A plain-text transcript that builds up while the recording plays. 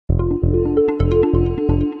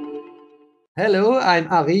Hello,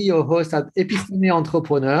 I'm Ari, your host at Episteme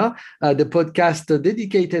Entrepreneur, the podcast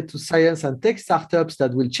dedicated to science and tech startups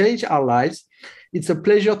that will change our lives. It's a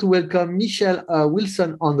pleasure to welcome Michelle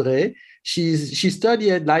Wilson-André. She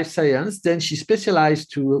studied life science, then she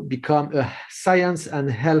specialized to become a science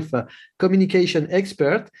and health communication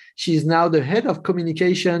expert. She is now the head of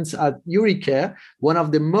communications at eureKARE, one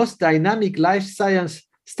of the most dynamic life science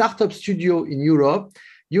startup studio in Europe.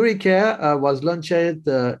 eureKARE was launched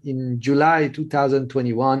in July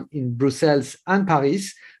 2021 in Brussels and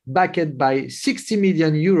Paris, backed by 60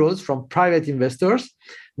 million euros from private investors.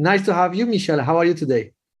 Nice to have you, Michelle. How are you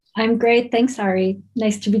today? I'm great. Thanks, Ari.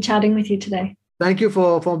 Nice to be chatting with you today. Thank you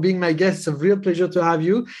for being my guest. It's a real pleasure to have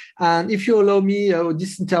you. And if you allow me,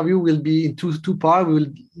 this interview will be in two parts. We will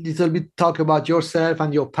little bit talk about yourself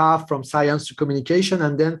and your path from science to communication,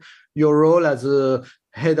 and then your role as a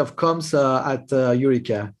head of comms at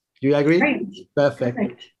eureKARE. Do you agree? Great.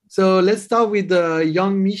 Perfect. So let's start with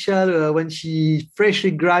young Michelle when she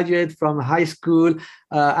freshly graduated from high school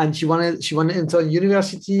and she wanted to enter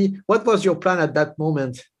university. What was your plan at that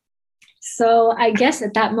moment? So I guess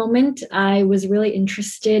at that moment, I was really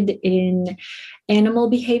interested in animal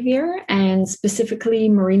behavior and specifically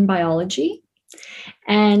marine biology.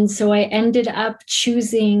 And so I ended up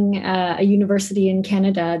choosing a university in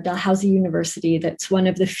Canada, Dalhousie University, that's one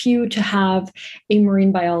of the few to have a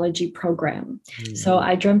marine biology program. Mm-hmm. So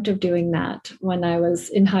I dreamt of doing that when I was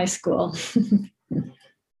in high school.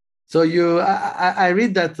 So I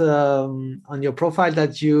read that on your profile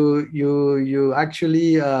that you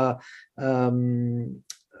actually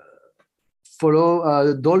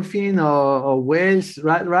follow dolphin or whales,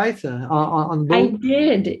 right? On boat? I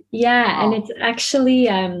did, yeah. Wow. And it's actually,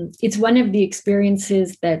 it's one of the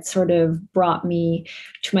experiences that sort of brought me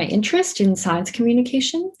to my interest in science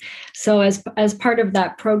communication. So as part of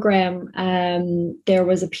that program, there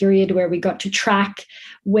was a period where we got to track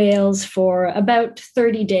whales for about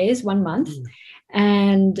 30 days, 1 month.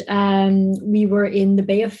 And we were in the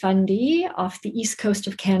Bay of Fundy off the east coast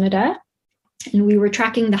of Canada. And we were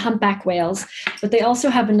tracking the humpback whales, but they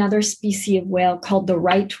also have another species of whale called the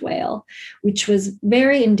right whale, which was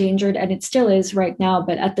very endangered, and it still is right now.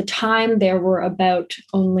 But at the time, there were about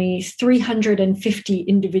only 350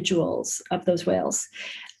 individuals of those whales.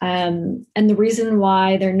 And the reason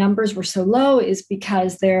why their numbers were so low is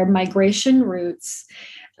because their migration routes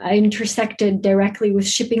intersected directly with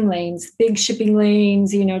shipping lanes, big shipping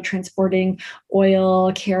lanes, transporting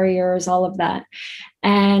oil carriers, all of that.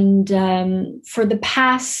 And for the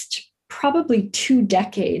past probably 2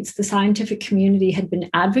 decades, the scientific community had been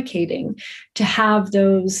advocating to have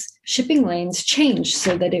those shipping lanes changed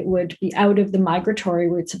so that it would be out of the migratory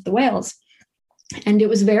routes of the whales. And it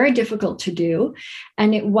was very difficult to do.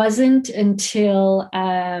 And it wasn't until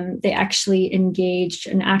they actually engaged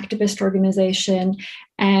an activist organization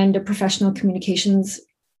and a professional communications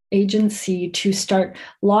agency to start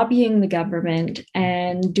lobbying the government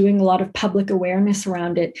and doing a lot of public awareness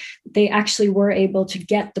around it. They actually were able to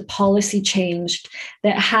get the policy changed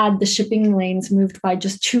that had the shipping lanes moved by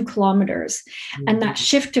just 2 kilometers. Mm-hmm. And that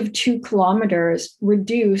shift of 2 kilometers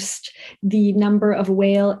reduced the number of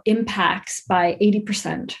whale impacts by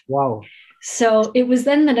 80%. Wow. So it was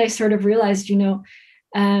then that I sort of realized,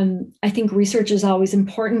 I think research is always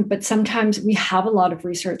important, but sometimes we have a lot of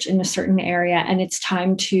research in a certain area and it's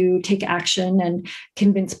time to take action and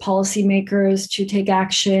convince policymakers to take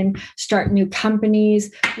action, start new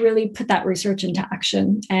companies, really put that research into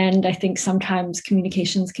action. And I think sometimes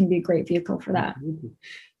communications can be a great vehicle for that.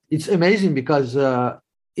 It's amazing because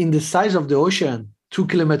in the size of the ocean, 2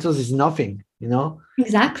 kilometers is nothing,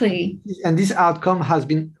 Exactly. And this outcome has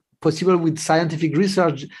been possible with scientific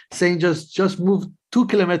research saying just move 2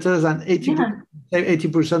 kilometers and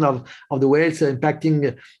 80% of the whales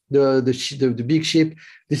impacting the big ship.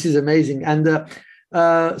 This is amazing. And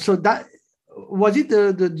so that was it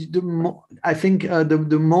I think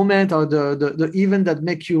the moment or the event that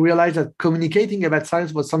make you realize that communicating about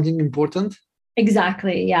science was something important?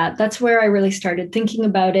 Exactly. Yeah, that's where I really started thinking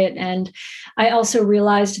about it. And I also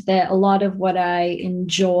realized that a lot of what I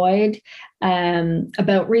enjoyed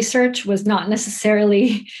about research was not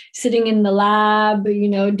necessarily sitting in the lab,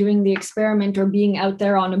 doing the experiment or being out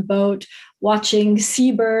there on a boat watching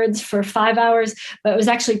seabirds for 5 hours, but it was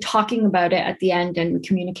actually talking about it at the end and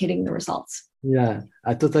communicating the results. Yeah,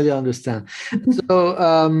 I totally understand.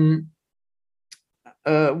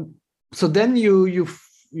 So then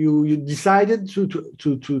you decided to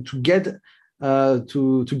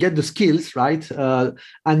get the skills, right?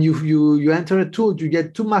 And you entered you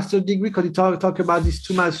get 2 master's degrees. Could you talk about these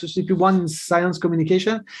 2 master's degrees? One in science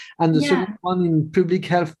communication and the second one in public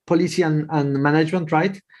health policy and management,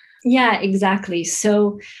 right? Yeah, exactly.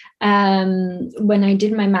 So when I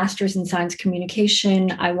did my master's in science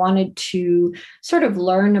communication, I wanted to sort of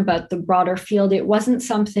learn about the broader field. It wasn't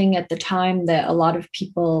something at the time that a lot of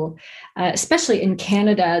people, especially in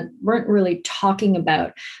Canada, weren't really talking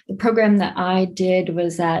about. The program that I did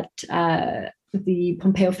was at the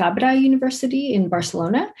Pompeu Fabra University in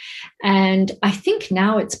Barcelona. And I think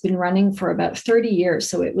now it's been running for about 30 years.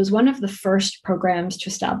 So it was one of the first programs to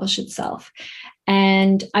establish itself.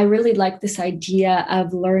 And I really like this idea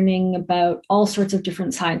of learning about all sorts of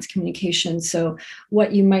different science communications. So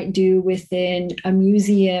what you might do within a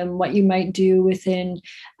museum, what you might do within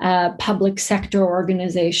public sector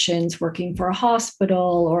organizations working for a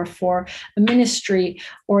hospital or for a ministry,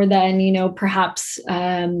 or then, perhaps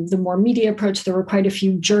the more media approach. There were quite a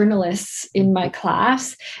few journalists in my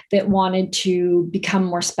class that wanted to become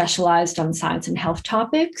more specialized on science and health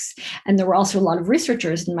topics. And there were also a lot of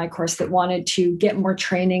researchers in my course that wanted to get more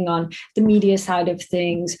training on the media side of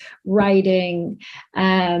things, writing,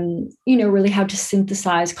 really how to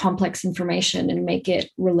synthesize complex information and make it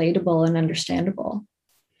relatable and understandable.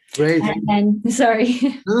 Great. And sorry.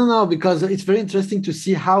 No, because it's very interesting to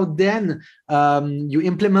see how then you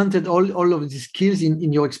implemented all of these skills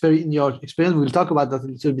in your experience. We'll talk about that a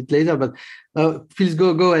little bit later, but please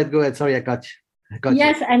go ahead. Sorry, I got you.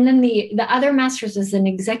 Yes, and then the other master's is an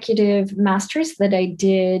executive master's that I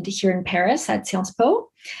did here in Paris at Sciences Po.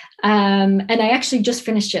 And I actually just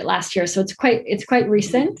finished it last year, so it's quite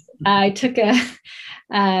recent. I took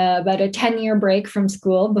about a 10-year break from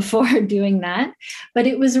school before doing that. But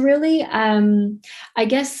it was really, I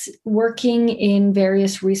guess, working in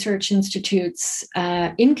various research institutes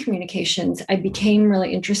in communications, I became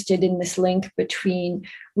really interested in this link between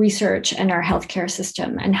research and our healthcare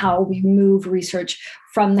system and how we move research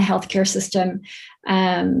from the healthcare system,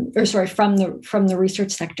 from the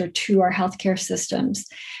research sector to our healthcare systems.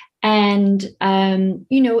 And,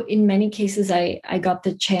 in many cases, I got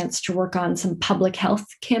the chance to work on some public health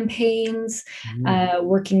campaigns,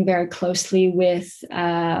 working very closely with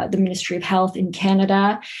the Ministry of Health in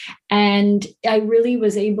Canada. And I really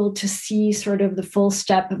was able to see sort of the full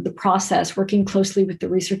step of the process, working closely with the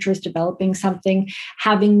researchers, developing something,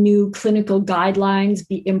 having new clinical guidelines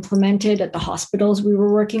be implemented at the hospitals we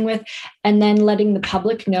were working with, and then letting the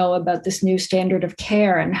public know about this new standard of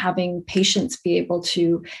care and having patients be able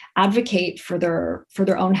to advocate for their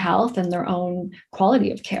own health and their own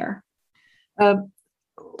quality of care.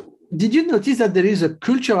 Did you notice that there is a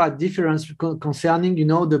cultural difference concerning,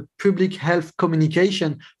 the public health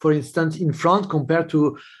communication, for instance, in France compared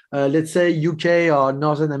to, let's say, UK or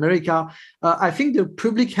Northern America? I think the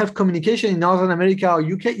public health communication in Northern America or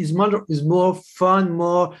UK is more fun,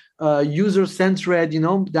 more user-centered,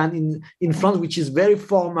 than in France, which is very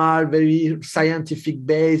formal, very scientific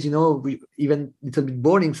based, even a little bit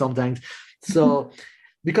boring sometimes. So,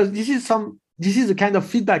 because this is the kind of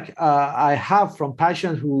feedback I have from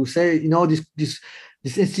patients who say, this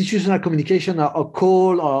institutional communication are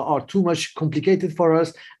cold or too much complicated for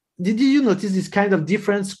us. Did you notice this kind of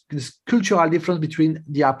difference, this cultural difference between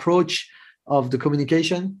the approach of the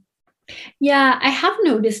communication? Yeah, I have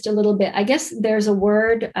noticed a little bit. I guess there's a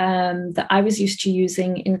word that I was used to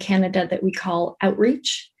using in Canada that we call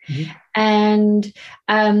outreach. Mm-hmm. And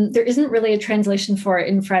there isn't really a translation for it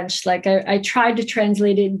in French. Like I tried to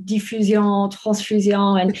translate it diffusion,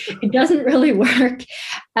 transfusion, and it doesn't really work.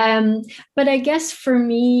 But I guess for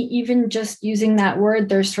me, even just using that word,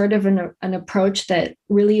 there's sort of an approach that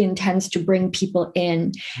really intends to bring people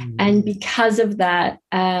in. Mm-hmm. And because of that,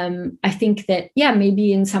 I think that,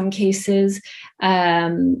 maybe in some cases,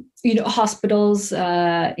 hospitals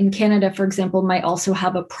in Canada, for example, might also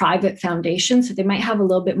have a private foundation. So they might have a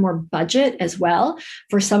little bit more budget as well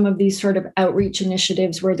for some of these sort of outreach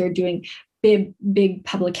initiatives where they're doing big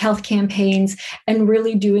public health campaigns and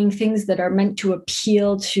really doing things that are meant to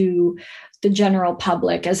appeal to the general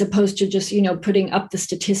public, as opposed to just, putting up the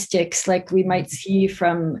statistics like we might see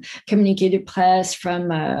from Communiqué de Presse, from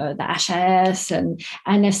the HAS and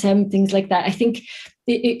NSM, things like that. I think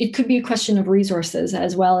it could be a question of resources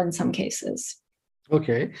as well in some cases.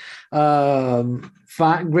 Okay,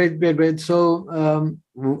 fine, great. So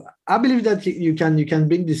I believe that you can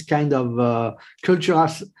bring this kind of cultural,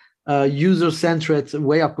 user-centered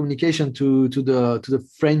way of communication to the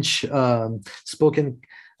French spoken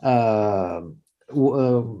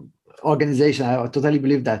organization. I totally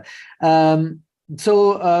believe that. Can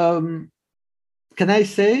I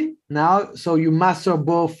say now? So you master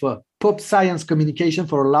both pop science communication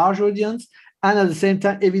for a large audience and at the same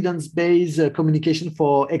time evidence-based communication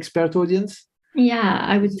for expert audience. Yeah,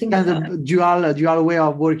 I would think kind of dual way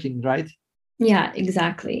of working, right? Yeah,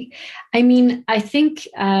 exactly. I mean, I think,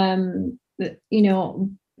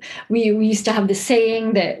 we used to have the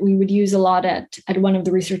saying that we would use a lot at one of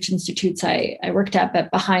the research institutes I worked at, but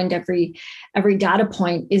behind every data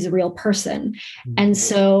point is a real person. Mm-hmm. And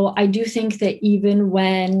so I do think that even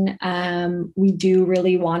when we do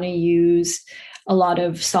really want to use a lot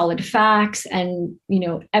of solid facts and,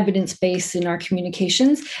 evidence-based in our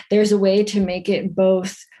communications, there's a way to make it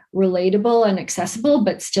both relatable and accessible,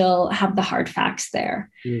 but still have the hard facts there.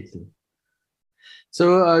 Absolutely.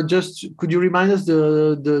 So just could you remind us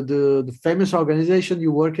the famous organization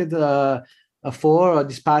you worked for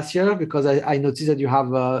this past year? Because I noticed that you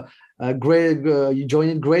have a great, you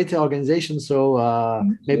joined a great organization. So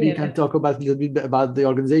maybe you can talk about a little bit about the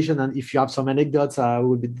organization, and if you have some anecdotes, I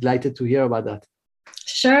would be delighted to hear about that.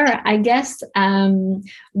 Sure. I guess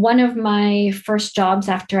one of my first jobs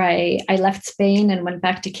after I left Spain and went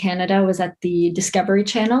back to Canada was at the Discovery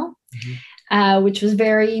Channel. Mm-hmm. Which was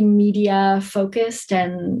very media focused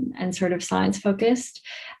and sort of science focused.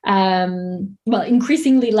 Well,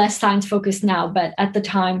 increasingly less science focused now, but at the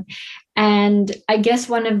time. And I guess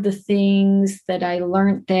one of the things that I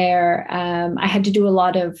learned there, I had to do a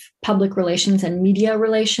lot of public relations and media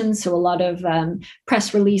relations. So a lot of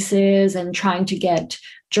press releases and trying to get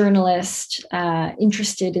journalists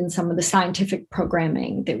interested in some of the scientific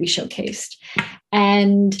programming that we showcased.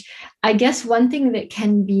 And I guess one thing that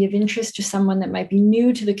can be of interest to someone that might be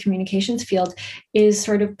new to the communications field is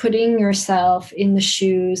sort of putting yourself in the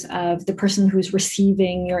shoes of the person who's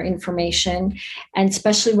receiving your information. And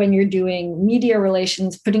especially when you're doing media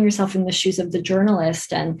relations, putting yourself in the shoes of the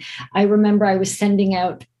journalist. And I remember I was sending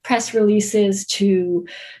out press releases to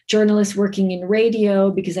journalists working in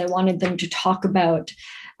radio because I wanted them to talk about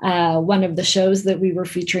one of the shows that we were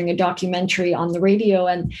featuring, a documentary on the radio.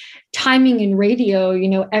 And timing in radio,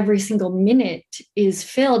 every single minute is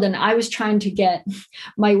filled. And I was trying to get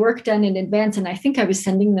my work done in advance. And I think I was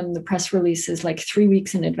sending them the press releases like 3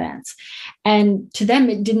 weeks in advance. And to them,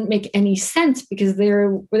 it didn't make any sense because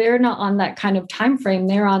they're not on that kind of time frame.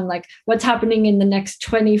 They're on like what's happening in the next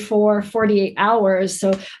 24, 48 hours.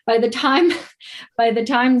 So by the time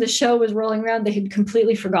the show was rolling around, they had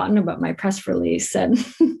completely forgotten about my press release. And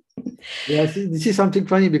yeah, this is something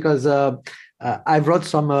funny because I wrote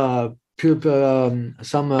some peers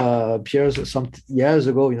some years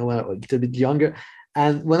ago, when I was a little bit younger,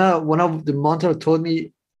 and one of the mentors told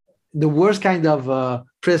me the worst kind of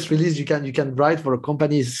press release you can write for a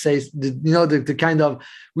company says the kind of,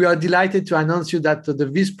 we are delighted to announce you that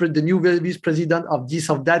the new vice president of this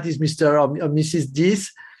of that is Mr. or Mrs.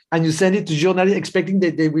 this. And you send it to journalists expecting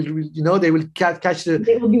that they will catch the.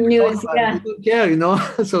 They will be news, yeah. They don't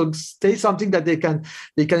care, So say something that they can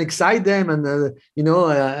excite them, and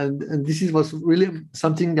and this was really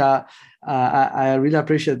something I really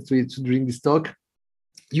appreciate during this talk.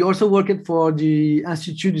 You also worked for the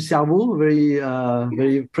Institut du Cerveau,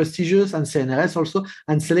 very prestigious, and CNRS also,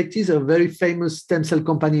 and Selectis, a very famous stem cell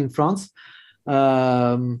company in France.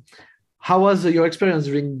 How was your experience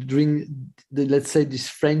during let's say this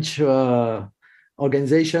French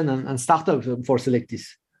organization and startup for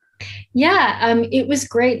Selectis? Yeah, it was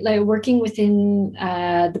great. Like working within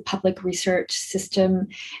the public research system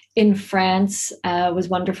in France was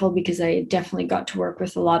wonderful because I definitely got to work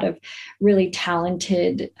with a lot of really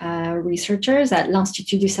talented researchers at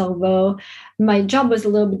l'Institut du Cerveau. My job was a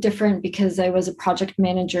little bit different because I was a project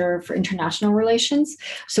manager for international relations.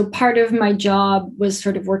 So part of my job was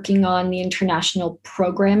sort of working on the international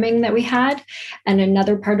programming that we had. And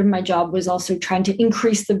another part of my job was also trying to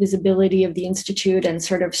increase the visibility of the Institute and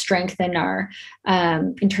sort of strengthen our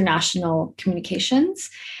international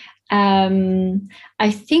communications.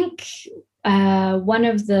 I think one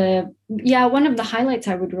of the highlights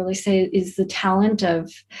I would really say is the talent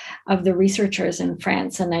of the researchers in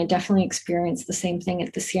France, and I definitely experienced the same thing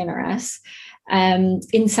at the CNRS.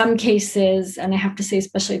 In some cases, and I have to say,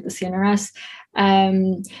 especially at the CNRS,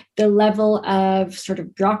 the level of sort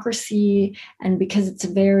of bureaucracy, and because it's a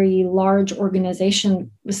very large organization,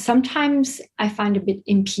 sometimes I find a bit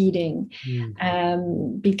impeding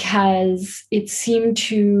because it seemed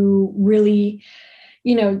to really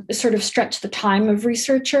sort of stretch the time of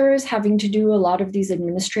researchers having to do a lot of these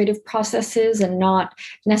administrative processes and not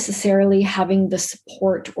necessarily having the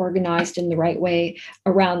support organized in the right way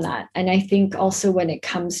around that. And I think also when it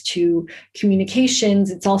comes to communications,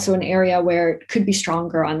 it's also an area where it could be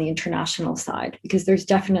stronger on the international side because there's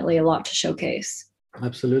definitely a lot to showcase.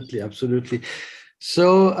 Absolutely, absolutely.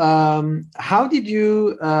 So how did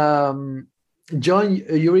you join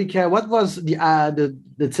eureKARE? What was the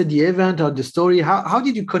let's say the event or the story? How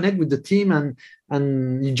did you connect with the team and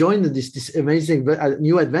you joined this amazing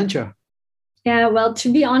new adventure? Yeah, well,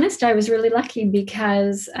 to be honest, I was really lucky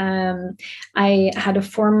because I had a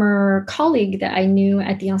former colleague that I knew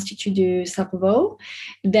at the Institut du Cerveau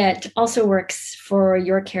that also works for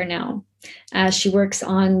eureKARE now. She works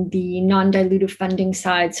on the non-dilutive funding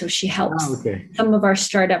side, so she helps some of our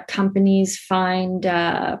startup companies find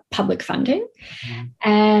public funding. Mm-hmm.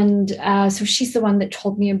 And so she's the one that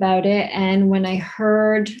told me about it. And when I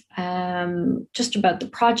heard just about the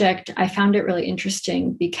project, I found it really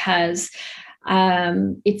interesting because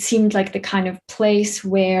it seemed like the kind of place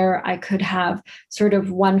where I could have sort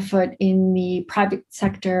of one foot in the private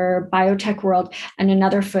sector biotech world and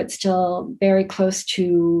another foot still very close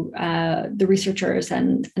to the researchers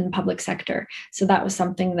and public sector. So that was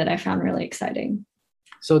something that I found really exciting.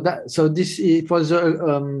 So it was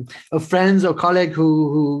a friend or colleague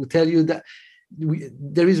who tell you that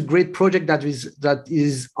there is a great project that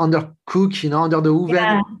is undercooked, under the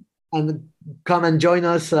oven, and come and join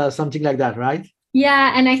us, something like that, right?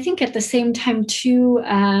 Yeah, and I think at the same time too,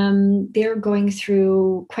 they're going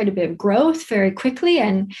through quite a bit of growth very quickly,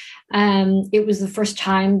 and it was the first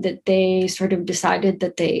time that they sort of decided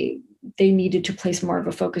that they needed to place more of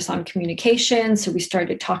a focus on communication. So we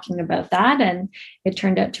started talking about that, and it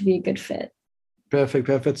turned out to be a good fit.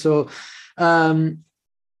 Perfect. So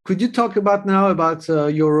could you talk about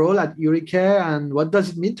your role at eureKARE and what does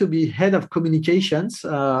it mean to be head of communications?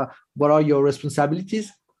 What are your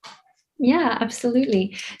responsibilities? Yeah,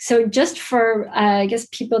 absolutely. So just for, I guess,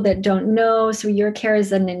 people that don't know, so eureKARE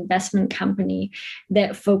is an investment company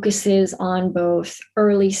that focuses on both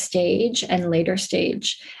early stage and later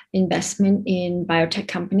stage investment in biotech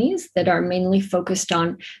companies that are mainly focused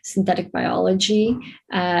on synthetic biology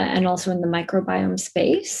and also in the microbiome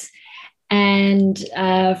space. And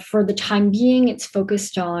for the time being, it's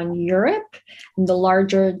focused on Europe, and the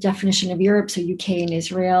larger definition of Europe, so UK and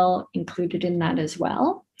Israel included in that as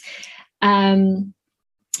well.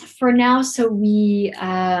 For now, so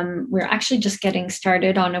we're actually just getting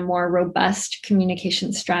started on a more robust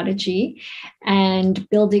communication strategy and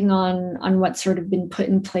building on what's sort of been put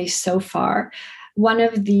in place so far. One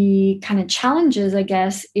of the kind of challenges, I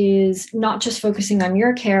guess, is not just focusing on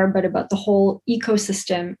eureKARE, but about the whole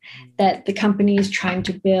ecosystem that the company is trying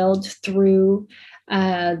to build through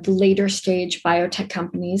the later stage biotech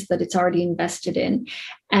companies that it's already invested in,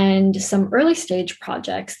 and some early stage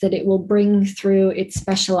projects that it will bring through its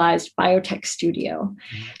specialized biotech studio.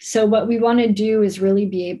 So what we want to do is really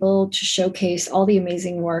be able to showcase all the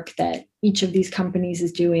amazing work that each of these companies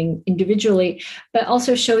is doing individually, but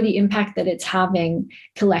also show the impact that it's having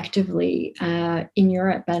collectively in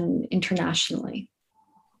Europe and internationally.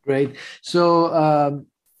 Great. So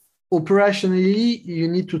operationally, you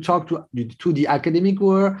need to talk to the academic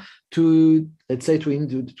world, to, let's say, to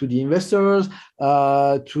the investors,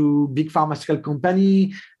 to big pharmaceutical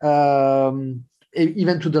company,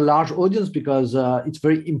 even to the large audience, because it's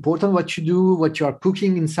very important what you do, what you are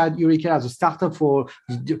cooking inside eureKARE as a startup, for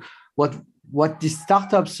what these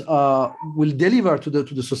startups will deliver to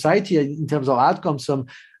the society in terms of outcomes.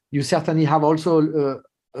 You certainly have also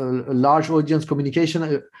a large audience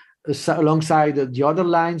communication alongside the other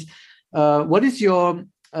lines. What is your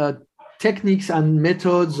techniques and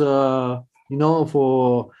methods, for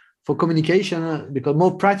communication? Because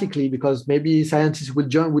more practically, because maybe scientists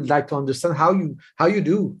would like to understand how you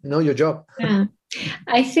do your job. Yeah.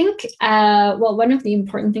 I think, one of the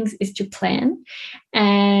important things is to plan.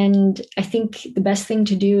 And I think the best thing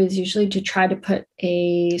to do is usually to try to put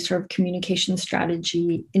a sort of communication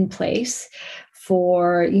strategy in place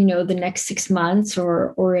for, the next 6 months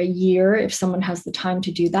or a year, if someone has the time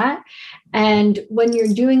to do that. And when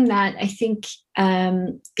you're doing that, I think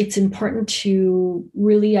it's important to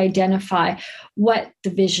really identify what the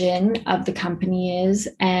vision of the company is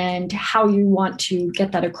and how you want to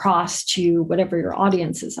get that across to whatever your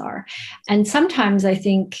audiences are. And sometimes I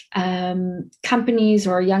think companies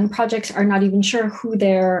or young projects are not even sure who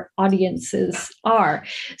their audiences are.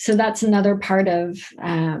 So that's another part of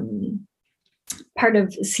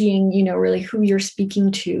seeing, really who you're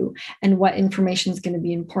speaking to and what information is going to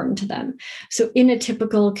be important to them. So in a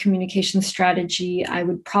typical communication strategy, I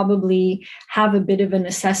would probably have a bit of an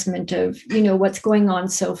assessment of, what's going on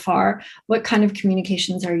so far. What kind of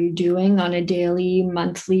communications are you doing on a daily,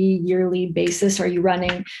 monthly, yearly basis? Are you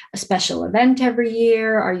running a special event every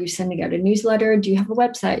year? Are you sending out a newsletter? Do you have a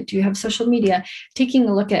website? Do you have social media? Taking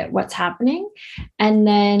a look at what's happening. And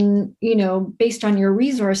then, based on your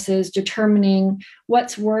resources, determining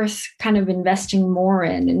what's worth kind of investing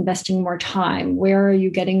more time. Where are you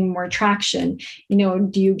getting more traction?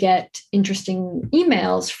 Do you get interesting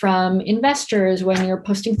emails from investors when you're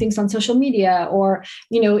posting things on social media? Or,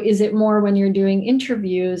 is it more when you're doing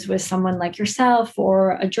interviews with someone like yourself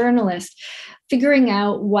or a journalist? Figuring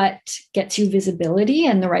out what gets you visibility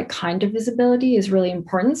and the right kind of visibility is really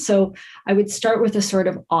important. So I would start with a sort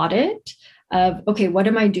of audit of, okay, what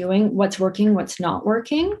am I doing? What's working? What's not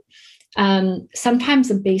working?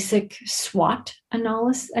 Sometimes a basic SWOT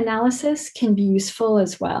analysis can be useful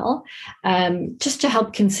as well, just to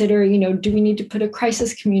help consider, do we need to put a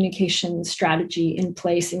crisis communication strategy in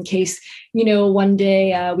place in case, one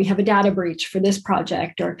day we have a data breach for this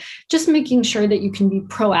project, or just making sure that you can be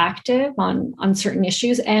proactive on certain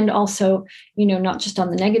issues, and also, not just on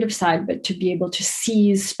the negative side, but to be able to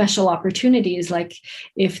seize special opportunities. Like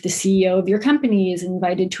if the CEO of your company is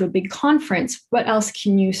invited to a big conference, what else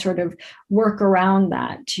can you sort of work around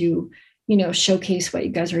that to showcase what you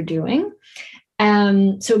guys are doing.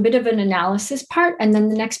 So a bit of an analysis part. And then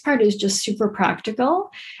the next part is just super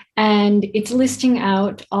practical. And it's listing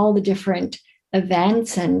out all the different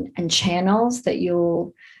events and channels that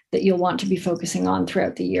you'll want to be focusing on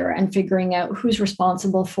throughout the year, and figuring out who's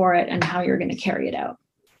responsible for it and how you're going to carry it out.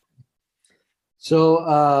 So,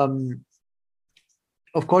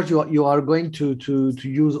 of course, you are going to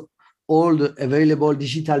use all the available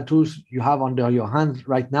digital tools you have under your hands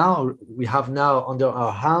right now. We have now under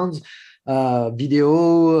our hands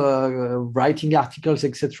video, writing articles,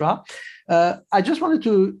 etc. I just wanted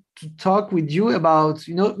to talk with you about,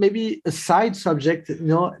 maybe a side subject.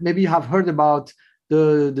 Maybe you have heard about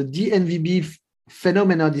the DNVB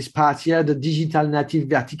phenomenon this past year, the digital native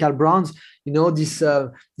vertical brands.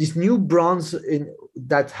 These new brands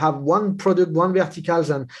that have one product, one verticals,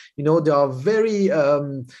 and they are very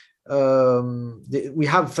we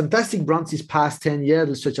have fantastic brands this past 10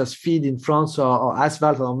 years, such as Feed in France or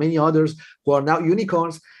Asphalt or many others who are now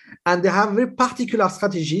unicorns. And they have a very particular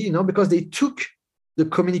strategy, because they took the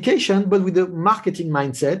communication, but with the marketing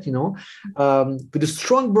mindset, with a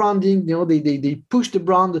strong branding, they push the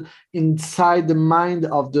brand inside the mind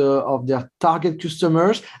of their target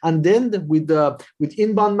customers. And then with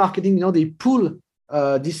inbound marketing, they pull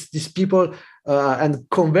these people and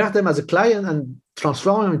convert them as a client and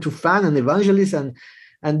transform them into fan and evangelist.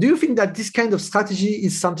 And do you think that this kind of strategy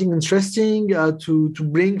is something interesting to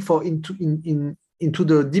bring into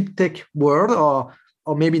the deep tech world,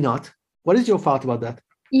 or maybe not? What is your thought about that?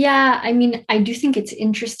 Yeah, I do think it's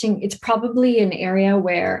interesting. It's probably an area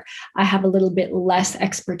where I have a little bit less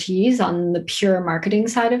expertise on the pure marketing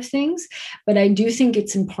side of things, but I do think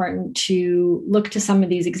it's important to look to some of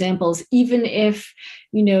these examples, even if,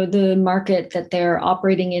 the market that they're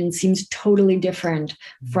operating in seems totally different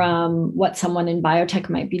from what someone in biotech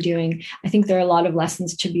might be doing. I think there are a lot of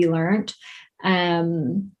lessons to be learned.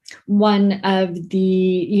 One of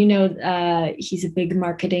the, he's a big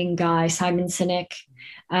marketing guy, Simon Sinek,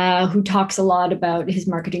 who talks a lot about his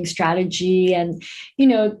marketing strategy. And,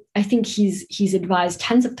 I think he's advised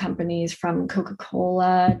tons of companies from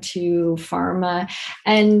Coca-Cola to pharma.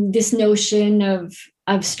 And this notion of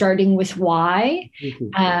starting with why,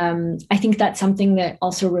 I think that's something that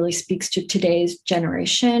also really speaks to today's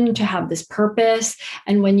generation, to have this purpose.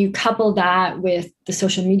 And when you couple that with the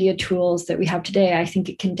social media tools that we have today, I think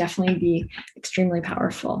it can definitely be extremely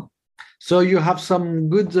powerful. So you have some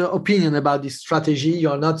good opinion about this strategy.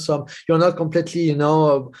 You're not completely,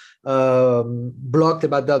 blocked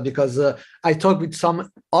about that, because I talked with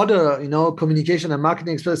some other, communication and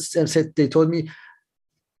marketing experts, and they told me,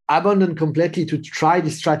 abandon completely to try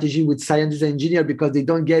this strategy with scientists and engineers because they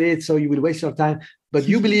don't get it. So you will waste your time. But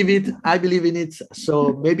you believe it, I believe in it.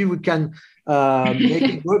 So maybe we can make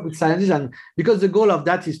it work with scientists, and because the goal of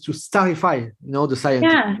that is to starify, the science.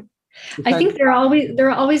 Yeah. I think there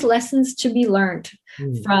are always lessons to be learned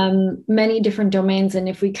from many different domains. And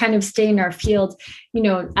if we kind of stay in our field,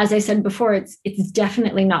 as I said before, it's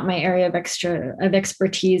definitely not my area of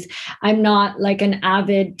expertise. I'm not like an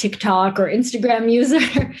avid TikTok or Instagram user,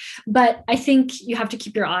 but I think you have to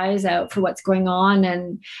keep your eyes out for what's going on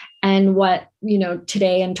and what,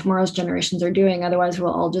 today and tomorrow's generations are doing. Otherwise,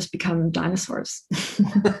 we'll all just become dinosaurs.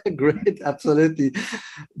 Great. Absolutely.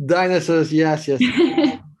 Dinosaurs. Yes.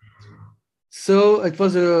 So it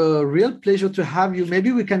was a real pleasure to have you.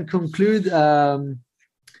 Maybe we can conclude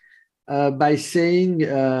by saying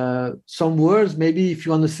some words. Maybe if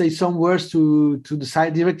you want to say some words to the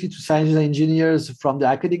side directly to scientists and engineers from the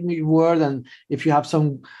academic world, and if you have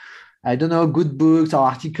some, I don't know, good books or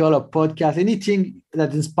article or podcast, anything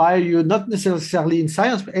that inspire you, not necessarily in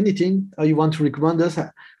science, but anything you want to recommend us,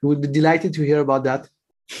 we would be delighted to hear about that.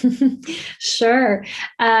 Sure.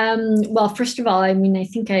 Well, first of all, I mean, I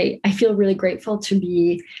think I feel really grateful to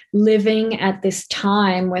be living at this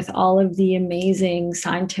time with all of the amazing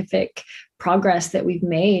scientific progress that we've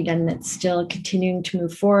made and that's still continuing to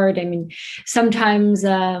move forward. I mean, sometimes,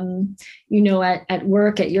 at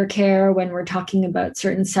work, at eureKARE, when we're talking about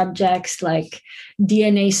certain subjects like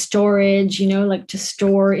DNA storage, like to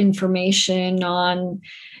store information on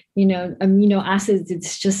amino acids,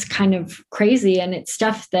 it's just kind of crazy, and it's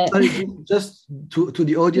stuff that just to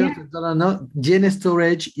the audience that don't know, DNA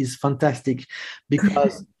storage is fantastic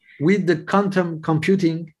because with the quantum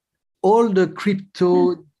computing, all the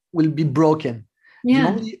crypto will be broken.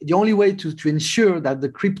 The only way to ensure that the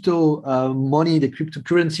crypto money, the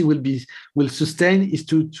cryptocurrency will sustain is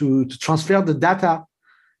to transfer the data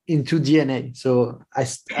into DNA. So I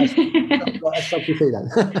stop to say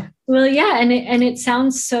that. Well, yeah, and it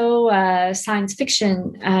sounds so science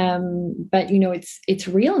fiction, but it's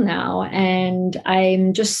real now, and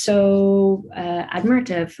I'm just so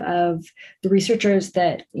admirative of the researchers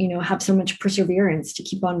that have so much perseverance to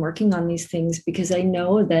keep on working on these things, because I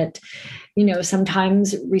know that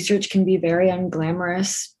sometimes research can be a very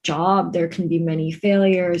unglamorous job. There can be many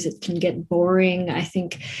failures. It can get boring. I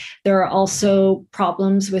think there are also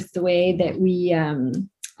problems with the way that we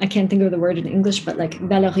I can't think of the word in English, but like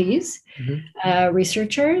valorise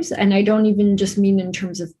researchers. And I don't even just mean in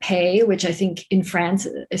terms of pay, which I think in France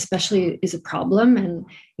especially is a problem. And,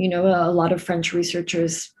 a lot of French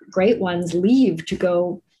researchers, great ones, leave to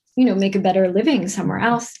go, make a better living somewhere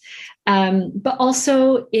else. But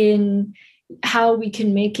also in how we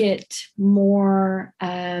can make it more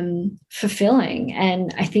fulfilling.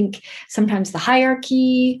 And I think sometimes the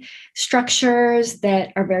hierarchy structures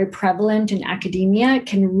that are very prevalent in academia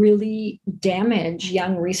can really damage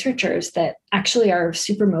young researchers that actually are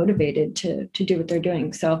super motivated to do what they're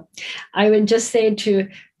doing. So I would just say to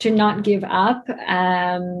not give up,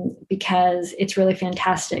 because it's really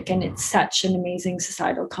fantastic and it's such an amazing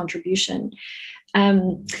societal contribution.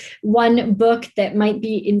 One book that might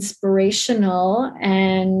be inspirational,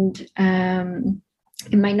 and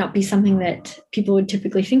it might not be something that people would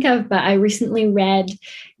typically think of, but I recently read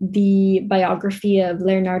the biography of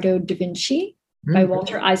Leonardo da Vinci by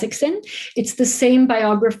Walter Isaacson. It's the same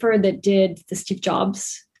biographer that did the Steve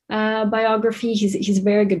Jobs biography. He's a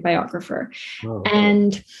very good biographer. Oh.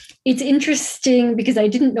 And it's interesting because I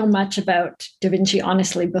didn't know much about Da Vinci,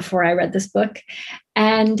 honestly, before I read this book.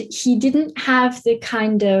 And he didn't have the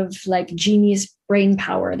kind of like genius brain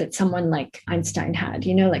power that someone like Einstein had.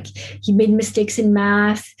 Like he made mistakes in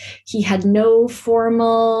math. He had no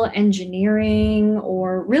formal engineering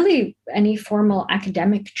or really any formal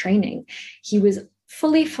academic training. He was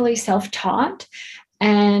fully self-taught.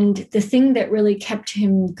 And the thing that really kept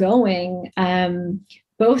him going,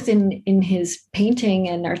 both in his painting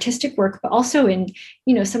and artistic work, but also in,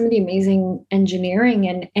 some of the amazing engineering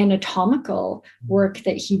and anatomical work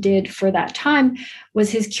that he did for that time, was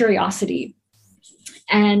his curiosity.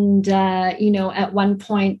 And, at one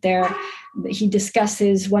point there, he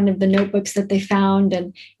discusses one of the notebooks that they found,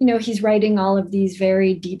 and, he's writing all of these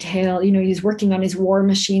very detailed, he's working on his war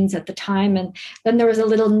machines at the time. And then there was a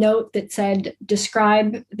little note that said,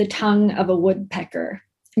 describe the tongue of a woodpecker.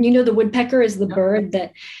 And the woodpecker is the bird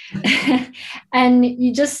that, and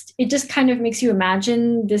it just kind of makes you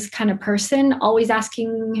imagine this kind of person always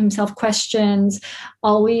asking himself questions,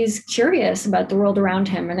 always curious about the world around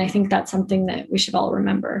him. And I think that's something that we should all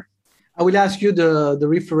remember. I will ask you the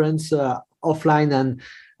reference offline,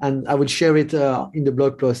 and I will share it in the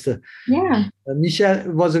blog post. Yeah. Michelle,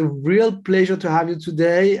 it was a real pleasure to have you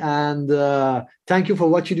today. And thank you for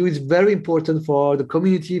what you do. It's very important for the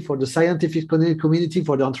community, for the scientific community,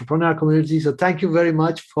 for the entrepreneur community. So thank you very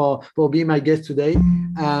much for being my guest today,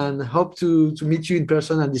 and hope to meet you in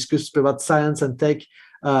person and discuss about science and tech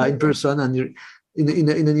in person and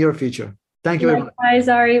in the near future. Thank you very much. Likewise,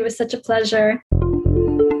 Ari. It was such a pleasure.